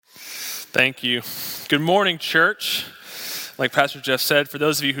Thank you. Good morning, church. Like Pastor Jeff said, for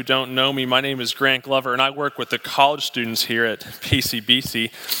those of you who don't know me, my name is Grant Glover, and I work with the college students here at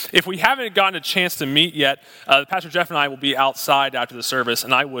PCBC. If we haven't gotten a chance to meet yet, Pastor Jeff and I will be outside after the service,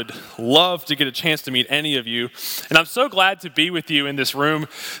 and I would love to get a chance to meet any of you. And I'm so glad to be with you in this room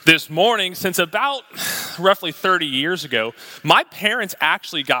this morning, since about roughly 30 years ago, my parents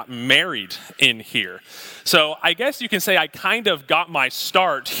actually got married in here. So I guess you can say I kind of got my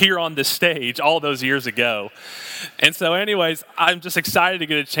start here on this stage all those years ago. And so anyways, I'm just excited to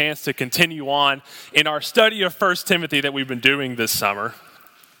get a chance to continue on in our study of 1 Timothy that we've been doing this summer.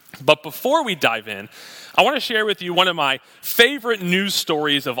 But before we dive in, I want to share with you one of my favorite news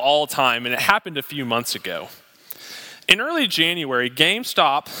stories of all time, and it happened a few months ago. In early January,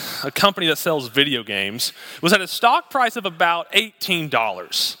 GameStop, a company that sells video games, was at a stock price of about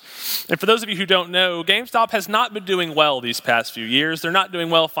 $18. And for those of you who don't know, GameStop has not been doing well these past few years. They're not doing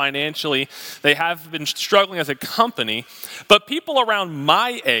well financially. They have been struggling as a company. But people around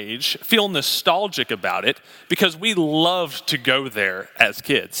my age feel nostalgic about it because we loved to go there as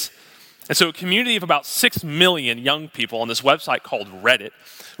kids. And so a community of about 6 million young people on this website called Reddit,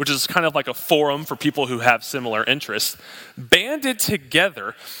 which is kind of like a forum for people who have similar interests, banded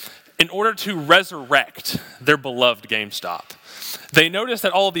together in order to resurrect their beloved GameStop. They noticed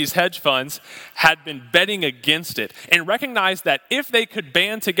that all of these hedge funds had been betting against it and recognized that if they could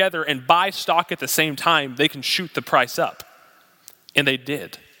band together and buy stock at the same time, they can shoot the price up. And they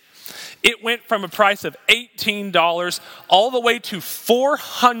did. It went from a price of $18 all the way to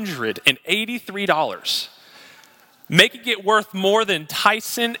 $483, making it worth more than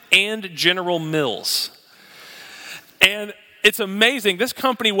Tyson and General Mills. And it's amazing, this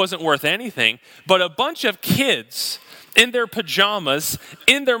company wasn't worth anything, but a bunch of kids in their pajamas,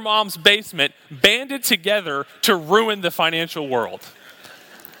 in their mom's basement, banded together to ruin the financial world.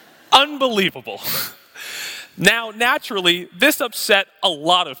 Unbelievable. Now, naturally, this upset a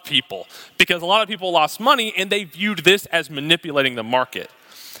lot of people because a lot of people lost money and they viewed this as manipulating the market.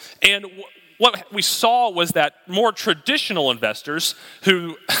 And what we saw was that more traditional investors,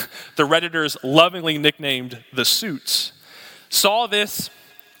 who the Redditors lovingly nicknamed the Suits, saw this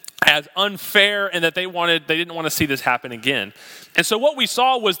as unfair and that they didn't want to see this happen again. And so what we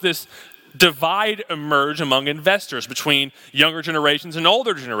saw was this divide emerge among investors between younger generations and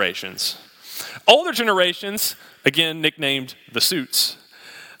older generations. Older generations, again nicknamed the Suits,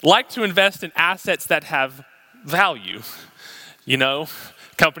 like to invest in assets that have value. You know,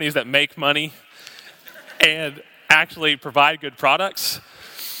 companies that make money and actually provide good products.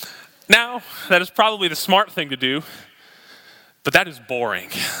 Now, that is probably the smart thing to do, but that is boring,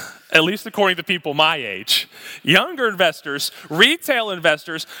 at least according to people my age. Younger investors, retail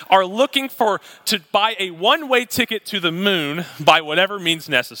investors, are looking to buy a one-way ticket to the moon by whatever means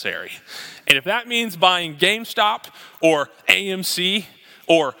necessary. And if that means buying GameStop or AMC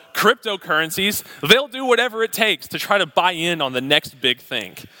or cryptocurrencies, they'll do whatever it takes to try to buy in on the next big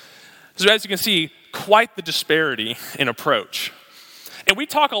thing. So as you can see, quite the disparity in approach. And we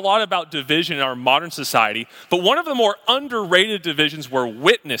talk a lot about division in our modern society, but one of the more underrated divisions we're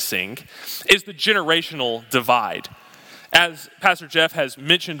witnessing is the generational divide. As Pastor Jeff has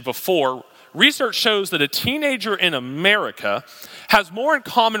mentioned before, research shows that a teenager in America has more in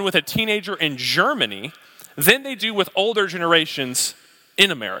common with a teenager in Germany than they do with older generations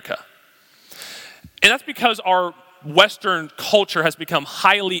in America. And that's because our Western culture has become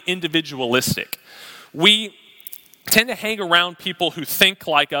highly individualistic. We tend to hang around people who think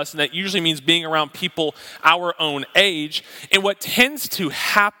like us, and that usually means being around people our own age. And what tends to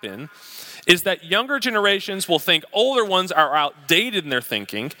happen is that younger generations will think older ones are outdated in their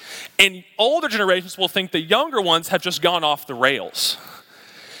thinking, and older generations will think the younger ones have just gone off the rails.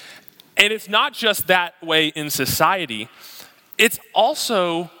 And it's not just that way in society, it's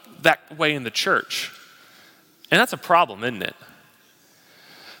also that way in the church. And that's a problem, isn't it?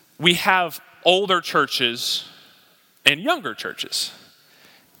 We have older churches and younger churches.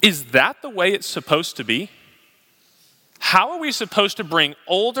 Is that the way it's supposed to be? How are we supposed to bring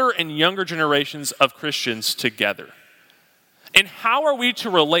older and younger generations of Christians together? And how are we to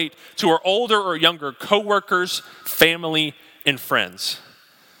relate to our older or younger coworkers, family, and friends?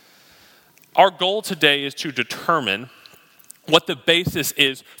 Our goal today is to determine what the basis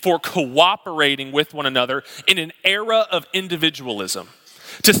is for cooperating with one another in an era of individualism,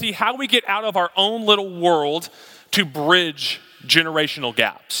 to see how we get out of our own little world to bridge generational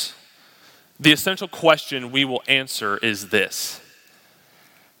gaps. The essential question we will answer is this: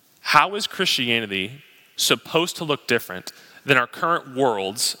 how is Christianity supposed to look different than our current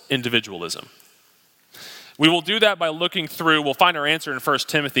world's individualism? We will do that by looking through, we'll find our answer in 1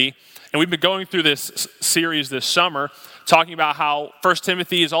 Timothy. And we've been going through this series this summer, talking about how 1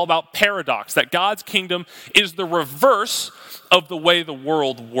 Timothy is all about paradox, that God's kingdom is the reverse of the way the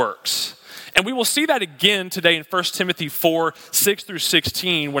world works. And we will see that again today in 1 Timothy 4, 6 through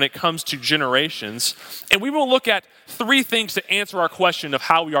 16 when it comes to generations. And we will look at three things to answer our question of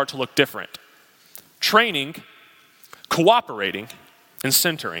how we are to look different: training, cooperating, and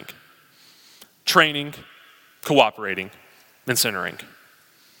centering. Training, cooperating, and centering.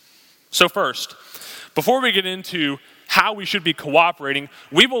 So first, before we get into how we should be cooperating,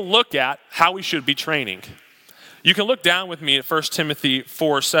 we will look at how we should be training. You can look down with me at 1 Timothy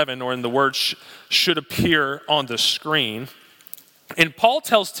 4:7, or in the words should appear on the screen. And Paul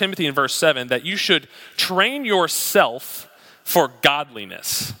tells Timothy in verse 7 that you should train yourself for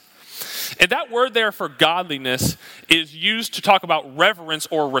godliness. And that word there for godliness is used to talk about reverence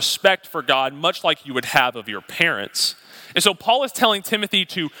or respect for God, much like you would have of your parents. And so Paul is telling Timothy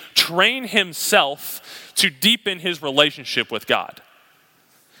to train himself to deepen his relationship with God.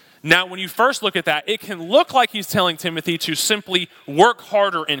 Now, when you first look at that, it can look like he's telling Timothy to simply work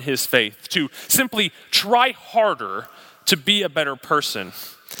harder in his faith, to simply try harder to be a better person.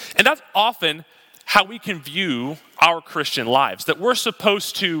 And that's often how we can view our Christian lives, that we're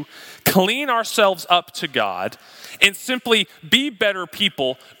supposed to clean ourselves up to God and simply be better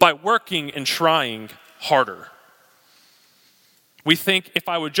people by working and trying harder. We think if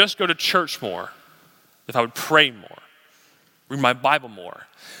I would just go to church more, if I would pray more, read my Bible more,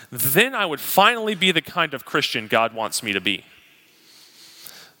 then I would finally be the kind of Christian God wants me to be.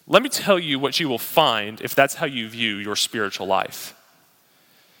 Let me tell you what you will find if that's how you view your spiritual life.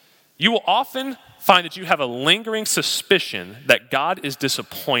 You will often find that you have a lingering suspicion that God is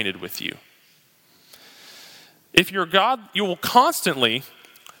disappointed with you. If you're God, you will constantly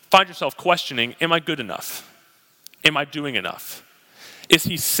find yourself questioning, am I good enough? Am I doing enough? Is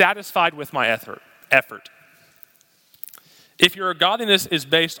he satisfied with my effort? If your godliness is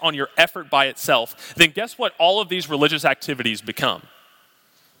based on your effort by itself, then guess what all of these religious activities become?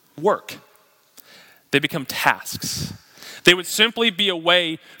 Work. They become tasks. They would simply be a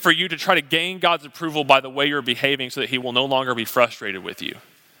way for you to try to gain God's approval by the way you're behaving so that he will no longer be frustrated with you.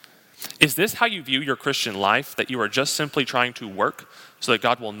 Is this how you view your Christian life, that you are just simply trying to work so that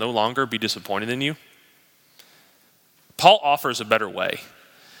God will no longer be disappointed in you? Paul offers a better way.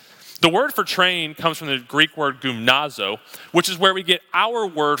 The word for train comes from the Greek word gymnazo, which is where we get our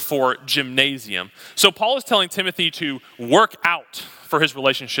word for gymnasium. So Paul is telling Timothy to work out for his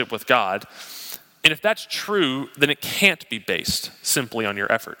relationship with God. And if that's true, then it can't be based simply on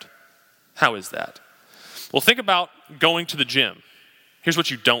your effort. How is that? Well, think about going to the gym. Here's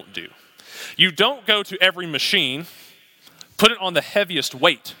what you don't do. You don't go to every machine, put it on the heaviest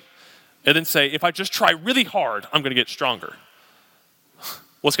weight, and then say, if I just try really hard, I'm going to get stronger.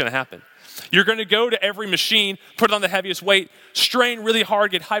 What's going to happen? You're going to go to every machine, put it on the heaviest weight, strain really hard,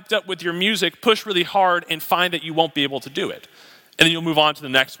 get hyped up with your music, push really hard, and find that you won't be able to do it. And then you'll move on to the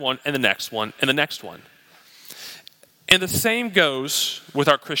next one, and the next one, and the next one. And the same goes with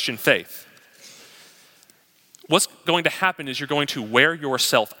our Christian faith. What's going to happen is you're going to wear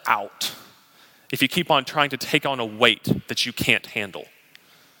yourself out if you keep on trying to take on a weight that you can't handle.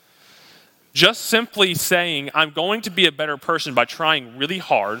 Just simply saying, I'm going to be a better person by trying really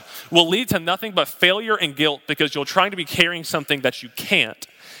hard will lead to nothing but failure and guilt, because you're trying to be carrying something that you can't,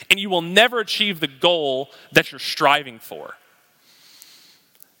 and you will never achieve the goal that you're striving for.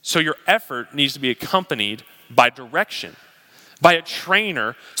 So your effort needs to be accompanied by direction, by a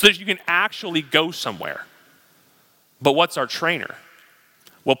trainer, so that you can actually go somewhere. But what's our trainer?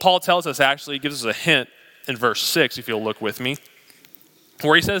 Well, Paul tells us, actually, he gives us a hint in verse 6, if you'll look with me,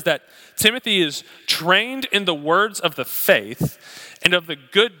 where he says that Timothy is trained in the words of the faith and of the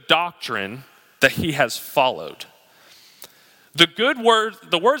good doctrine that he has followed.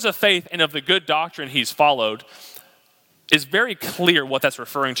 The words of faith and of the good doctrine he's followed is very clear what that's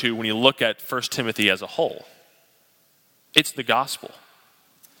referring to when you look at 1 Timothy as a whole. It's the gospel.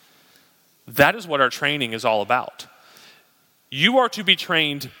 That is what our training is all about. You are to be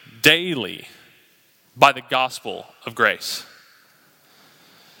trained daily by the gospel of grace.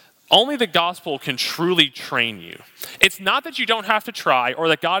 Only the gospel can truly train you. It's not that you don't have to try, or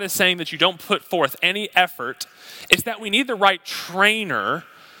that God is saying that you don't put forth any effort. It's that we need the right trainer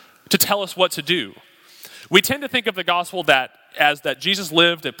to tell us what to do. We tend to think of the gospel that Jesus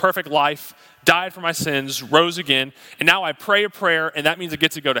lived a perfect life, died for my sins, rose again, and now I pray a prayer, and that means I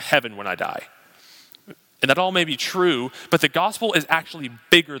get to go to heaven when I die. And that all may be true, but the gospel is actually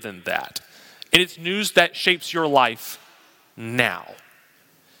bigger than that. And it's news that shapes your life now.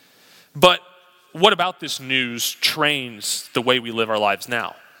 But what about this news trains the way we live our lives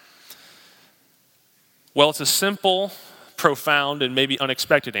now? Well, it's a simple, profound, and maybe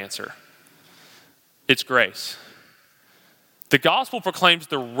unexpected answer. It's grace. The gospel proclaims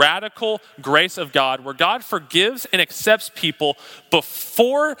the radical grace of God, where God forgives and accepts people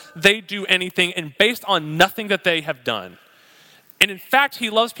before they do anything and based on nothing that they have done. And in fact, he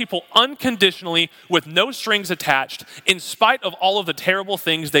loves people unconditionally with no strings attached, in spite of all of the terrible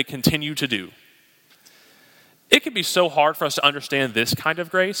things they continue to do. It can be so hard for us to understand this kind of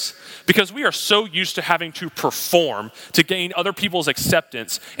grace because we are so used to having to perform to gain other people's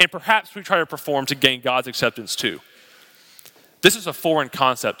acceptance, and perhaps we try to perform to gain God's acceptance too. This is a foreign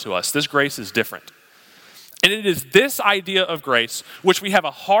concept to us. This grace is different. And it is this idea of grace, which we have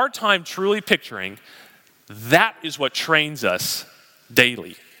a hard time truly picturing, that is what trains us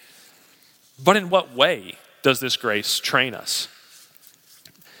daily. But in what way does this grace train us?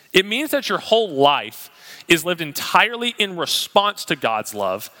 It means that your whole life is lived entirely in response to God's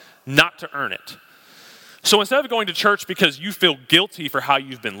love, not to earn it. So instead of going to church because you feel guilty for how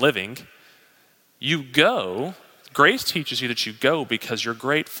you've been living, you go, grace teaches you that you go because you're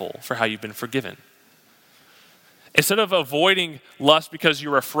grateful for how you've been forgiven. Instead of avoiding lust because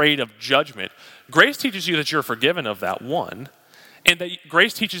you're afraid of judgment, grace teaches you that you're forgiven of that one, and that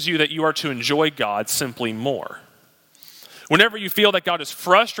grace teaches you that you are to enjoy God simply more. Whenever you feel that God is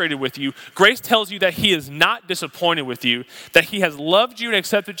frustrated with you, grace tells you that he is not disappointed with you, that he has loved you and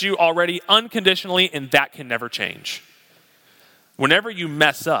accepted you already unconditionally, and that can never change. Whenever you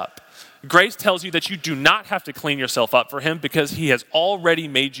mess up, grace tells you that you do not have to clean yourself up for him because he has already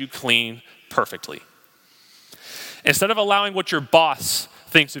made you clean perfectly. Instead of allowing what your boss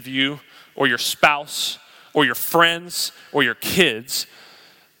thinks of you, or your spouse, or your friends, or your kids,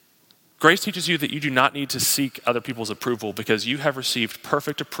 grace teaches you that you do not need to seek other people's approval because you have received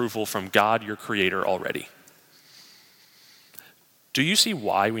perfect approval from God, your creator, already. Do you see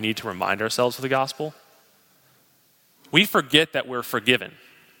why we need to remind ourselves of the gospel? We forget that we're forgiven,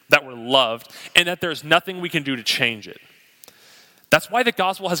 that we're loved, and that there's nothing we can do to change it. That's why the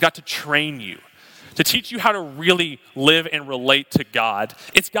gospel has got to train you, to teach you how to really live and relate to God.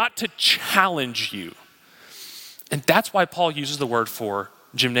 It's got to challenge you. And that's why Paul uses the word for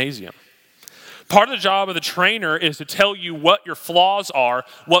gymnasium. Part of the job of the trainer is to tell you what your flaws are,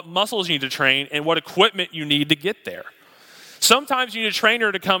 what muscles you need to train, and what equipment you need to get there. Sometimes you need a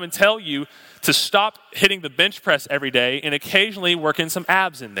trainer to come and tell you to stop hitting the bench press every day and occasionally work in some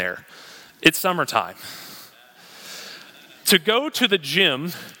abs in there. It's summertime. To go to the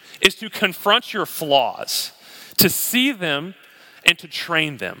gym is to confront your flaws, to see them and to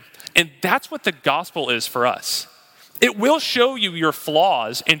train them. And that's what the gospel is for us. It will show you your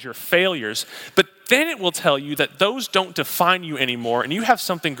flaws and your failures, but then it will tell you that those don't define you anymore and you have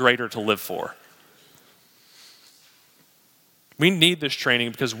something greater to live for. We need this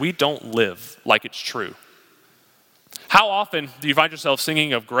training because we don't live like it's true. How often do you find yourself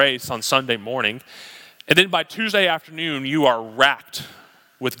singing of grace on Sunday morning, and then by Tuesday afternoon you are racked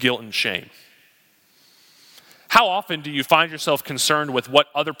with guilt and shame? How often do you find yourself concerned with what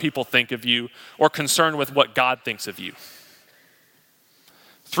other people think of you or concerned with what God thinks of you?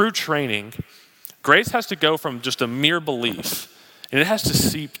 Through training, grace has to go from just a mere belief, and it has to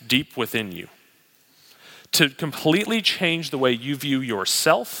seep deep within you to completely change the way you view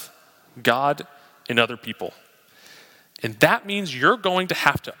yourself, God, and other people. And that means you're going to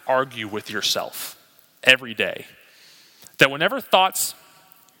have to argue with yourself every day. That whenever thoughts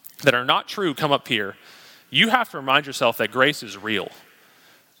that are not true come up here, you have to remind yourself that grace is real,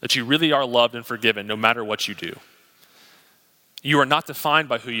 that you really are loved and forgiven no matter what you do. You are not defined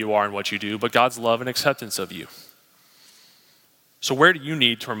by who you are and what you do, but God's love and acceptance of you. So where do you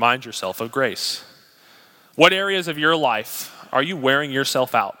need to remind yourself of grace? What areas of your life are you wearing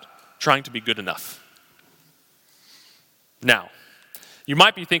yourself out, trying to be good enough? Now, you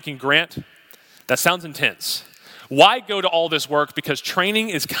might be thinking, Grant, that sounds intense. Why go to all this work? Because training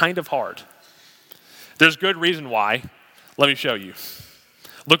is kind of hard. There's good reason why. Let me show you.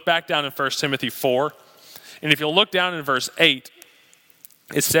 Look back down in 1 Timothy 4. And if you'll look down in verse 8,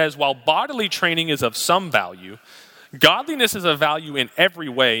 it says, while bodily training is of some value, godliness is of value in every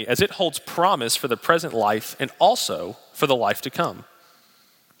way, as it holds promise for the present life and also for the life to come.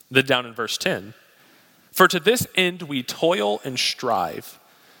 Then down in verse 10, for to this end we toil and strive,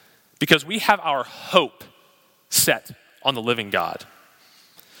 because we have our hope set on the living God.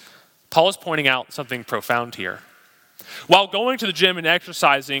 Paul is pointing out something profound here. While going to the gym and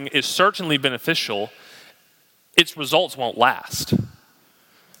exercising is certainly beneficial, its results won't last.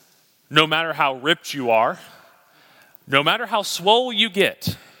 No matter how ripped you are, no matter how swole you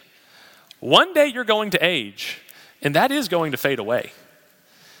get, One day you're going to age, and that is going to fade away.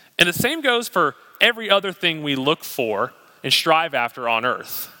 And the same goes for every other thing we look for and strive after on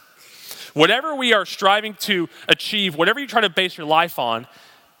earth. Whatever we are striving to achieve, whatever you try to base your life on,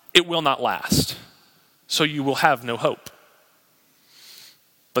 it will not last. So you will have no hope.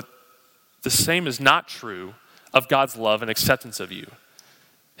 But the same is not true of God's love and acceptance of you.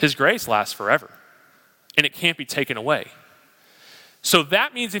 His grace lasts forever, and it can't be taken away. So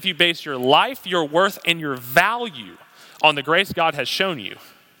that means if you base your life, your worth, and your value on the grace God has shown you,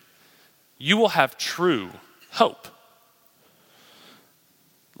 you will have true hope.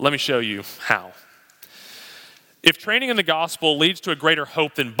 Let me show you how. If training in the gospel leads to a greater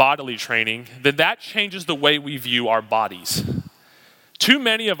hope than bodily training, then that changes the way we view our bodies. Too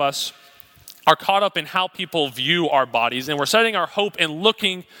many of us are caught up in how people view our bodies, and we're setting our hope in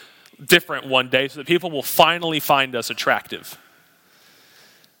looking different one day so that people will finally find us attractive.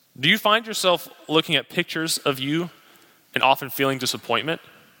 Do you find yourself looking at pictures of you and often feeling disappointment?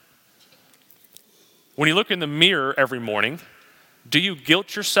 When you look in the mirror every morning, do you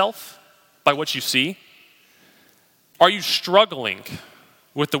guilt yourself by what you see? Are you struggling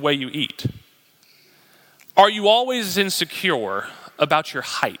with the way you eat? Are you always insecure about your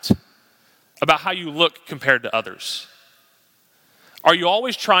height, about how you look compared to others? Are you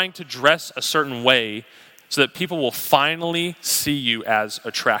always trying to dress a certain way so that people will finally see you as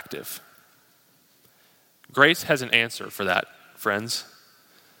attractive? Grace has an answer for that, friends.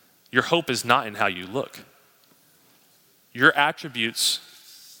 Your hope is not in how you look. Your attributes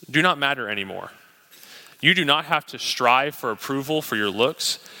do not matter anymore. You do not have to strive for approval for your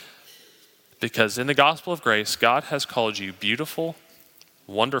looks, because in the gospel of grace, God has called you beautiful,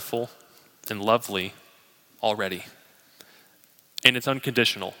 wonderful, and lovely already. And it's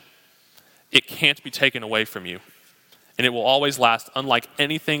unconditional. It can't be taken away from you. And it will always last, unlike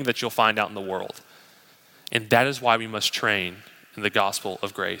anything that you'll find out in the world. And that is why we must train in the gospel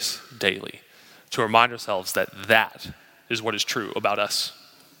of grace daily, to remind ourselves that that is what is true about us.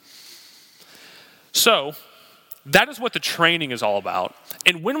 So, that is what the training is all about.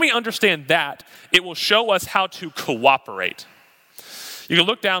 And when we understand that, it will show us how to cooperate. You can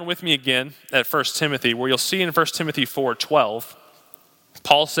look down with me again at 1 Timothy, where you'll see in 1 Timothy 4:12,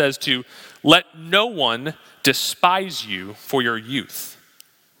 Paul says to let no one despise you for your youth.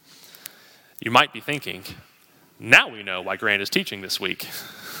 You might be thinking, now we know why Grant is teaching this week.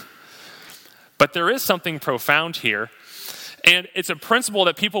 But there is something profound here. And it's a principle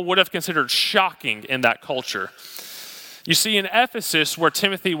that people would have considered shocking in that culture. You see, in Ephesus, where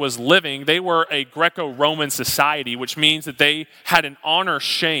Timothy was living, they were a Greco-Roman society, which means that they had an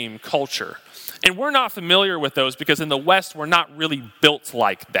honor-shame culture. And we're not familiar with those because in the West, we're not really built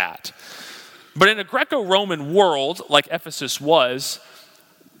like that. But in a Greco-Roman world, like Ephesus was,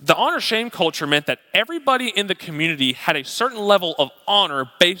 the honor-shame culture meant that everybody in the community had a certain level of honor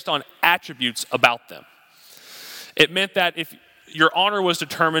based on attributes about them. It meant that if your honor was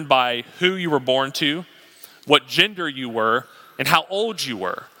determined by who you were born to, what gender you were, and how old you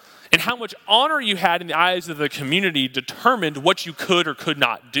were. And how much honor you had in the eyes of the community determined what you could or could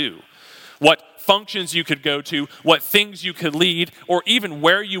not do. What functions you could go to, what things you could lead, or even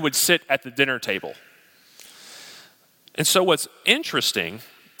where you would sit at the dinner table. And so what's interesting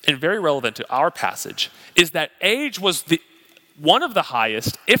and very relevant to our passage is that age was one of the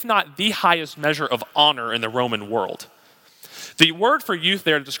highest, if not the highest measure of honor in the Roman world. The word for youth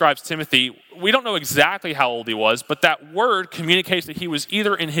there describes Timothy. We don't know exactly how old he was, but that word communicates that he was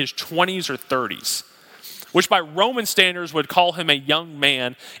either in his 20s or 30s, which by Roman standards would call him a young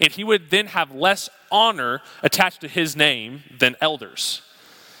man, and he would then have less honor attached to his name than elders.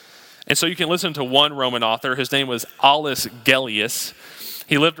 And so you can listen to one Roman author. His name was Aulus Gellius.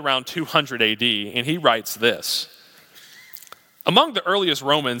 He lived around 200 AD, and he writes this. Among the earliest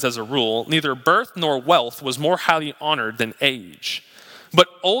Romans, as a rule, neither birth nor wealth was more highly honored than age. But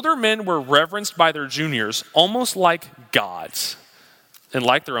older men were reverenced by their juniors almost like gods and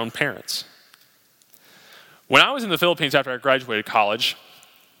like their own parents. When I was in the Philippines after I graduated college,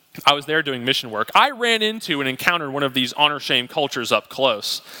 I was there doing mission work. I ran into and encountered one of these honor-shame cultures up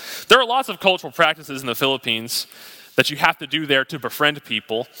close. There are lots of cultural practices in the Philippines that you have to do there to befriend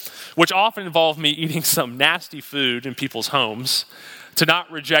people, which often involve me eating some nasty food in people's homes to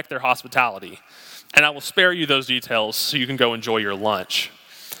not reject their hospitality. And I will spare you those details so you can go enjoy your lunch.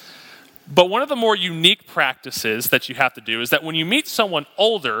 But one of the more unique practices that you have to do is that when you meet someone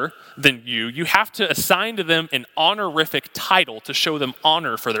older than you, you have to assign to them an honorific title to show them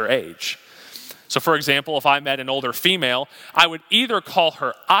honor for their age. So for example, if I met an older female, I would either call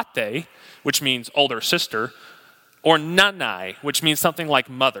her ate, which means older sister, or nanay, which means something like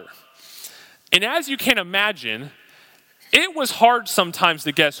mother. And as you can imagine, it was hard sometimes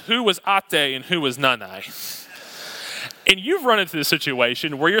to guess who was Ate and who was Nanai. And you've run into this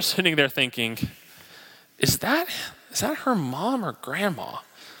situation where you're sitting there thinking, is that her mom or grandma?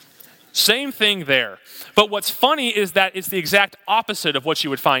 Same thing there. But what's funny is that it's the exact opposite of what you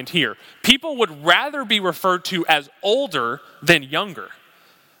would find here. People would rather be referred to as older than younger.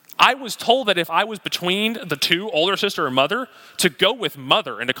 I was told that if I was between the two, older sister or mother, to go with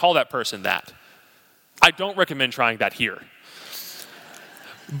mother and to call that person that. I don't recommend trying that here.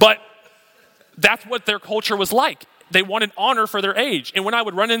 But that's what their culture was like. They wanted honor for their age. And when I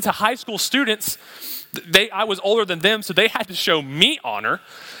would run into high school students, I was older than them, so they had to show me honor.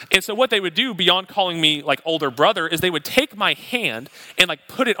 And so what they would do beyond calling me like older brother is they would take my hand and like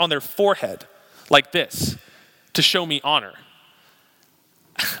put it on their forehead like this to show me honor.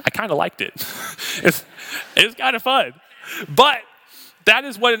 I kind of liked it. It's kind of fun. But that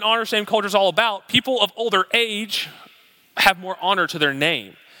is what an honor shame culture is all about. People of older age have more honor to their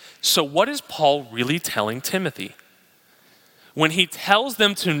name. So what is Paul really telling Timothy? When he tells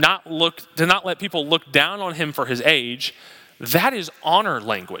them to not let people look down on him for his age, that is honor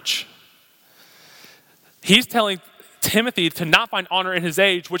language. He's telling Timothy to not find honor in his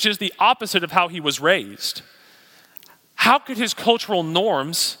age, which is the opposite of how he was raised. How could his cultural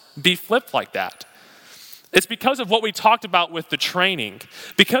norms be flipped like that? It's because of what we talked about with the training.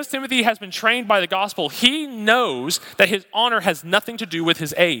 Because Timothy has been trained by the gospel, he knows that his honor has nothing to do with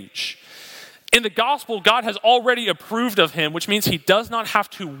his age. In the gospel, God has already approved of him, which means he does not have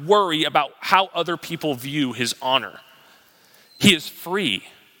to worry about how other people view his honor. He is free.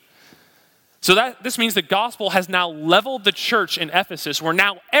 So this means the gospel has now leveled the church in Ephesus, where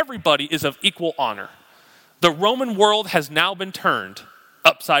now everybody is of equal honor. The Roman world has now been turned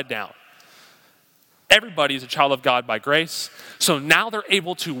upside down. Everybody is a child of God by grace, so now they're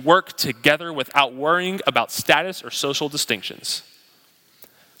able to work together without worrying about status or social distinctions.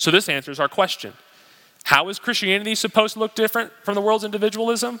 So this answers our question. How is Christianity supposed to look different from the world's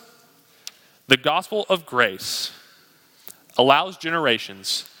individualism? The gospel of grace allows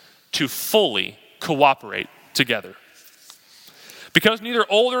generations to fully cooperate together. Because neither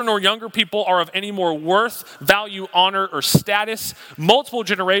older nor younger people are of any more worth, value, honor, or status, multiple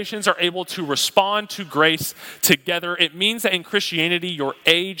generations are able to respond to grace together. It means that in Christianity, your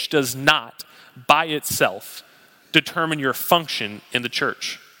age does not, by itself, determine your function in the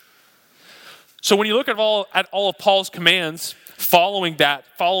church. So when you look at all of Paul's commands following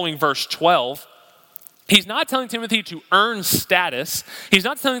verse 12, he's not telling Timothy to earn status. He's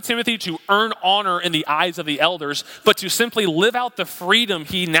not telling Timothy to earn honor in the eyes of the elders, but to simply live out the freedom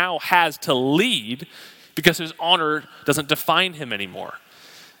he now has to lead because his honor doesn't define him anymore.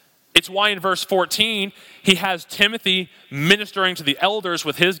 It's why in verse 14, he has Timothy ministering to the elders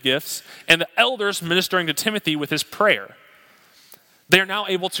with his gifts and the elders ministering to Timothy with his prayer. They're now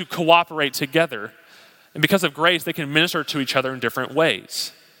able to cooperate together. And because of grace, they can minister to each other in different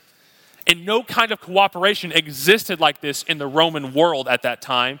ways. And no kind of cooperation existed like this in the Roman world at that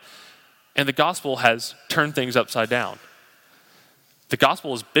time. And the gospel has turned things upside down. The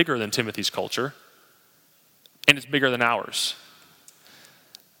gospel is bigger than Timothy's culture. And it's bigger than ours.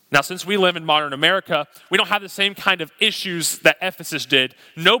 Now, since we live in modern America, we don't have the same kind of issues that Ephesus did.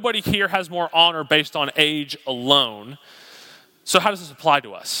 Nobody here has more honor based on age alone. So how does this apply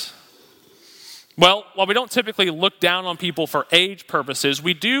to us? Well, while we don't typically look down on people for age purposes,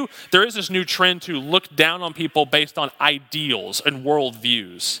 there is this new trend to look down on people based on ideals and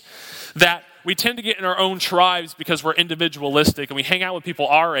worldviews. That we tend to get in our own tribes because we're individualistic and we hang out with people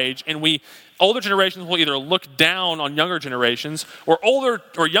our age, and older generations will either look down on younger generations or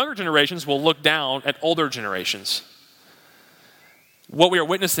younger generations will look down at older generations. What we are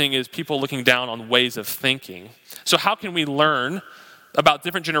witnessing is people looking down on ways of thinking. So how can we learn about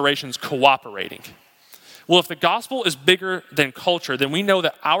different generations cooperating? Well, if the gospel is bigger than culture, then we know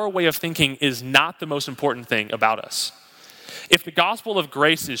that our way of thinking is not the most important thing about us. If the gospel of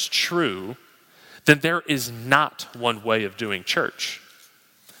grace is true, then there is not one way of doing church.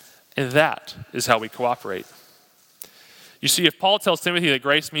 And that is how we cooperate. You see, if Paul tells Timothy that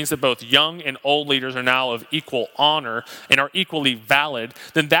grace means that both young and old leaders are now of equal honor and are equally valid,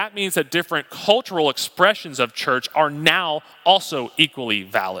 then that means that different cultural expressions of church are now also equally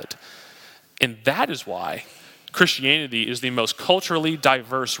valid. And that is why Christianity is the most culturally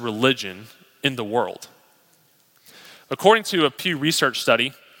diverse religion in the world. According to a Pew Research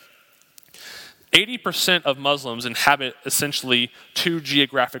study, 80% of Muslims inhabit essentially 2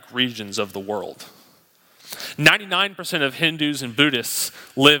 geographic regions of the world. 99% of Hindus and Buddhists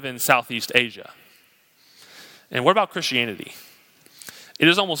live in Southeast Asia. And what about Christianity? It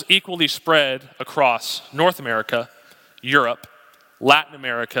is almost equally spread across North America, Europe, Latin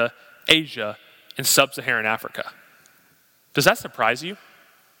America, Asia, and sub-Saharan Africa. Does that surprise you?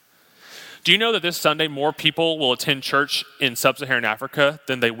 Do you know that this Sunday more people will attend church in sub-Saharan Africa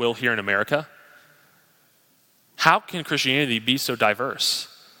than they will here in America? How can Christianity be so diverse?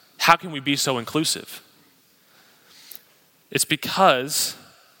 How can we be so inclusive? It's because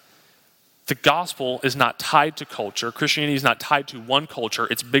the gospel is not tied to culture. Christianity is not tied to one culture.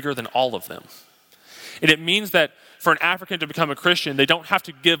 It's bigger than all of them. And it means that for an African to become a Christian, they don't have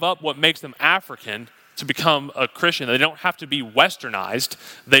to give up what makes them African to become a Christian. They don't have to be westernized.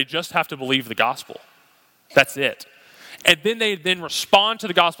 They just have to believe the gospel. That's it. And then they respond to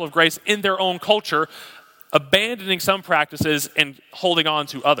the gospel of grace in their own culture, abandoning some practices and holding on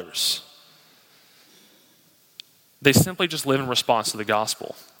to others. They simply just live in response to the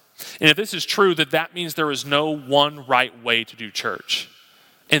gospel. And if this is true, that means there is no one right way to do church.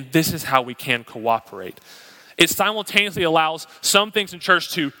 And this is how we can cooperate. It simultaneously allows some things in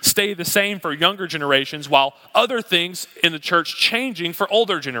church to stay the same for younger generations, while other things in the church changing for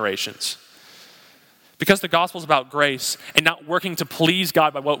older generations. Because the gospel is about grace and not working to please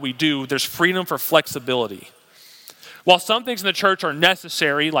God by what we do, there's freedom for flexibility. While some things in the church are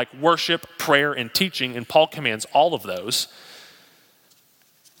necessary, like worship, prayer, and teaching, and Paul commands all of those,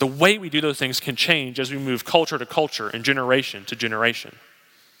 the way we do those things can change as we move culture to culture and generation to generation.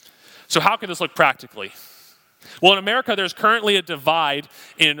 So how can this look practically? Well, in America, there's currently a divide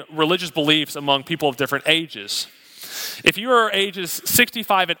in religious beliefs among people of different ages. If you are ages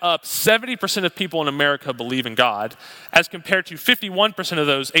 65 and up, 70% of people in America believe in God, as compared to 51% of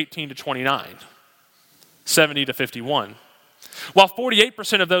those 18 to 29, 70 to 51. While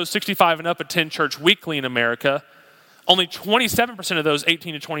 48% of those 65 and up attend church weekly in America, only 27% of those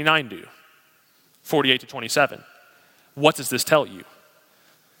 18 to 29 do, 48 to 27. What does this tell you?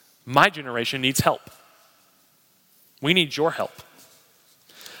 My generation needs help. We need your help.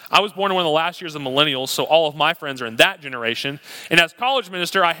 I was born in one of the last years of millennials, so all of my friends are in that generation. And as college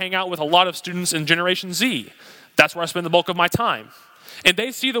minister, I hang out with a lot of students in Generation Z. That's where I spend the bulk of my time. And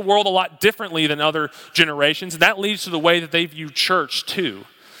they see the world a lot differently than other generations, and that leads to the way that they view church too.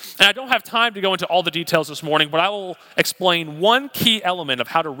 And I don't have time to go into all the details this morning, but I will explain one key element of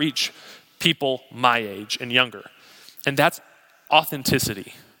how to reach people my age and younger, and that's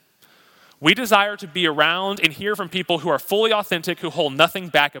authenticity. We desire to be around and hear from people who are fully authentic, who hold nothing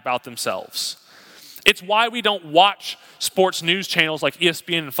back about themselves. It's why we don't watch sports news channels like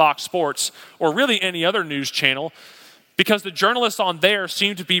ESPN and Fox Sports, or really any other news channel, because the journalists on there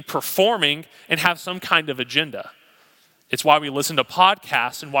seem to be performing and have some kind of agenda. It's why we listen to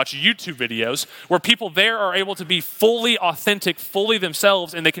podcasts and watch YouTube videos where people there are able to be fully authentic, fully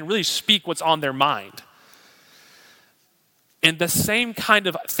themselves, and they can really speak what's on their mind. And the same kind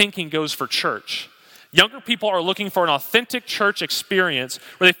of thinking goes for church. Younger people are looking for an authentic church experience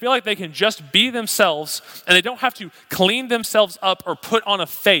where they feel like they can just be themselves and they don't have to clean themselves up or put on a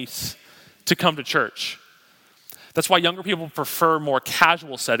face to come to church. That's why younger people prefer more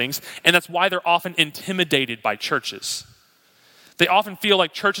casual settings, and that's why they're often intimidated by churches. They often feel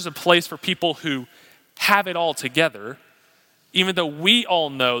like church is a place for people who have it all together, even though we all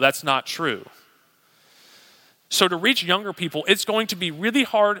know that's not true. So to reach younger people, it's going to be really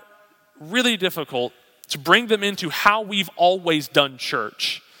hard, really difficult to bring them into how we've always done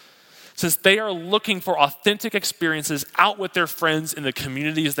church, since they are looking for authentic experiences out with their friends in the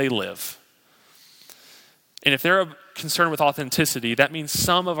communities they live. And if they're concerned with authenticity, that means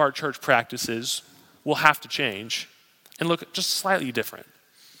some of our church practices will have to change and look just slightly different.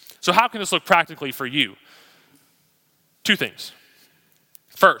 So how can this look practically for you? Two things.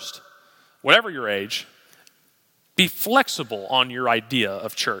 First, whatever your age, be flexible on your idea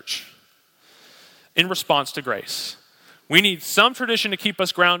of church in response to grace. We need some tradition to keep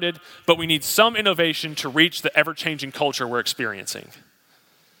us grounded, but we need some innovation to reach the ever-changing culture we're experiencing.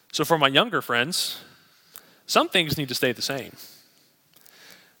 So for my younger friends, some things need to stay the same.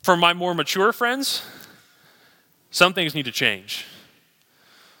 For my more mature friends, some things need to change.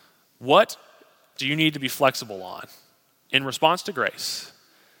 What do you need to be flexible on in response to grace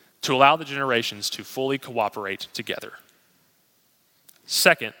to allow the generations to fully cooperate together?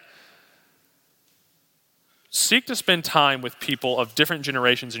 Second, seek to spend time with people of different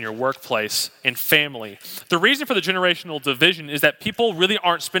generations in your workplace and family. The reason for the generational division is that people really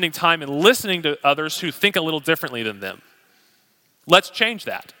aren't spending time and listening to others who think a little differently than them. Let's change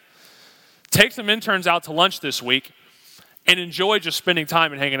that. Take some interns out to lunch this week and enjoy just spending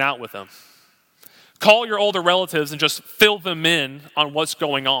time and hanging out with them. Call your older relatives and just fill them in on what's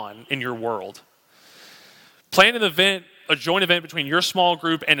going on in your world. Plan an event a joint event between your small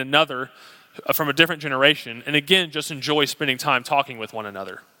group and another from a different generation, and again, just enjoy spending time talking with one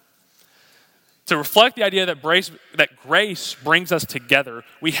another. To reflect the idea that grace brings us together,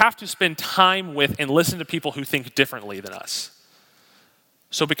 we have to spend time with and listen to people who think differently than us.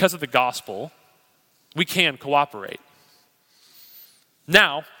 So because of the gospel, we can cooperate.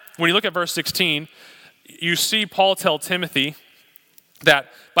 Now, when you look at verse 16, you see Paul tell Timothy that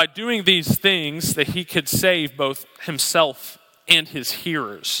by doing these things that he could save both himself and his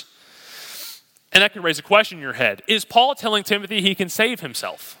hearers. And that could raise a question in your head. Is Paul telling Timothy he can save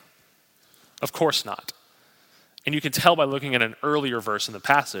himself? Of course not. And you can tell by looking at an earlier verse in the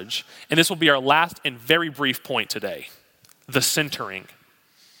passage. And this will be our last and very brief point today. The centering.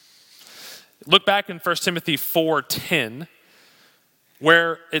 Look back in 1 Timothy 4:10,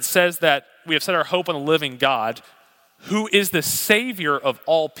 where it says that we have set our hope on the living God, who is the Savior of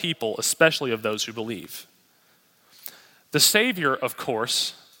all people, especially of those who believe. The Savior, of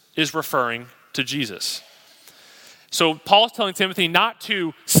course, is referring to Jesus. So Paul's telling Timothy not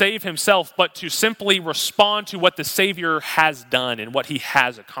to save himself, but to simply respond to what the Savior has done and what he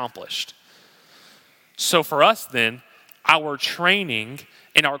has accomplished. So for us then, our training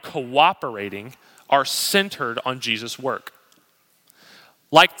and our cooperating are centered on Jesus' work.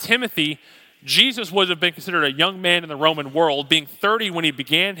 Like Timothy, Jesus would have been considered a young man in the Roman world, being 30 when he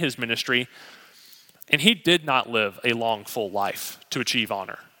began his ministry, and he did not live a long, full life to achieve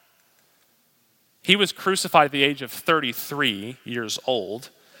honor. He was crucified at the age of 33 years old.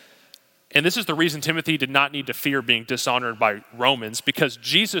 And this is the reason Timothy did not need to fear being dishonored by Romans, because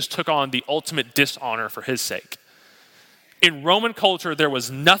Jesus took on the ultimate dishonor for his sake. In Roman culture, there was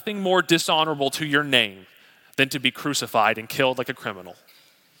nothing more dishonorable to your name than to be crucified and killed like a criminal.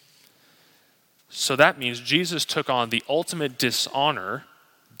 So that means Jesus took on the ultimate dishonor,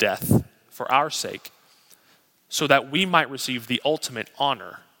 death, for our sake, so that we might receive the ultimate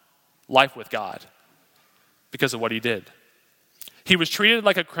honor, life with God, because of what he did. He was treated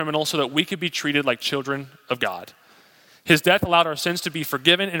like a criminal so that we could be treated like children of God. His death allowed our sins to be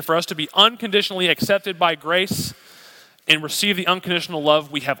forgiven and for us to be unconditionally accepted by grace and receive the unconditional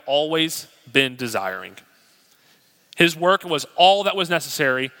love we have always been desiring. His work was all that was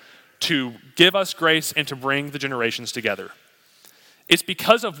necessary to give us grace and to bring the generations together. It's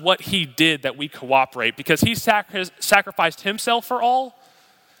because of what he did that we cooperate, because he sacrificed himself for all,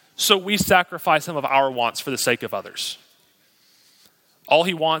 so we sacrifice some of our wants for the sake of others. All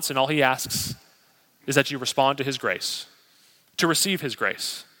he wants and all he asks is that you respond to his grace, to receive his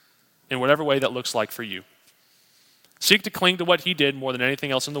grace in whatever way that looks like for you. Seek to cling to what he did more than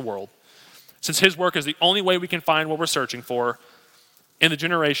anything else in the world, since his work is the only way we can find what we're searching for, and the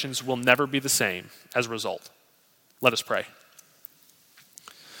generations will never be the same as a result. Let us pray.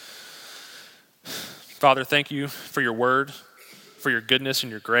 Father, thank you for your word, for your goodness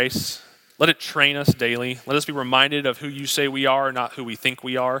and your grace. Let it train us daily. Let us be reminded of who you say we are, not who we think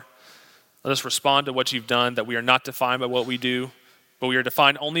we are. Let us respond to what you've done, that we are not defined by what we do, but we are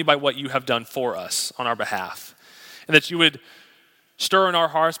defined only by what you have done for us on our behalf. And that you would stir in our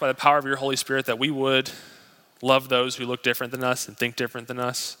hearts by the power of your Holy Spirit that we would love those who look different than us and think different than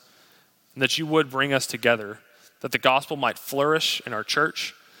us. And that you would bring us together, that the gospel might flourish in our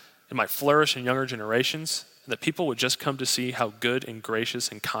church, it might flourish in younger generations, and that people would just come to see how good and gracious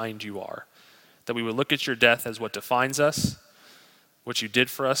and kind you are. That we would look at your death as what defines us, what you did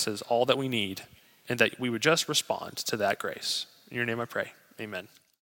for us as all that we need, and that we would just respond to that grace. In your name I pray, amen.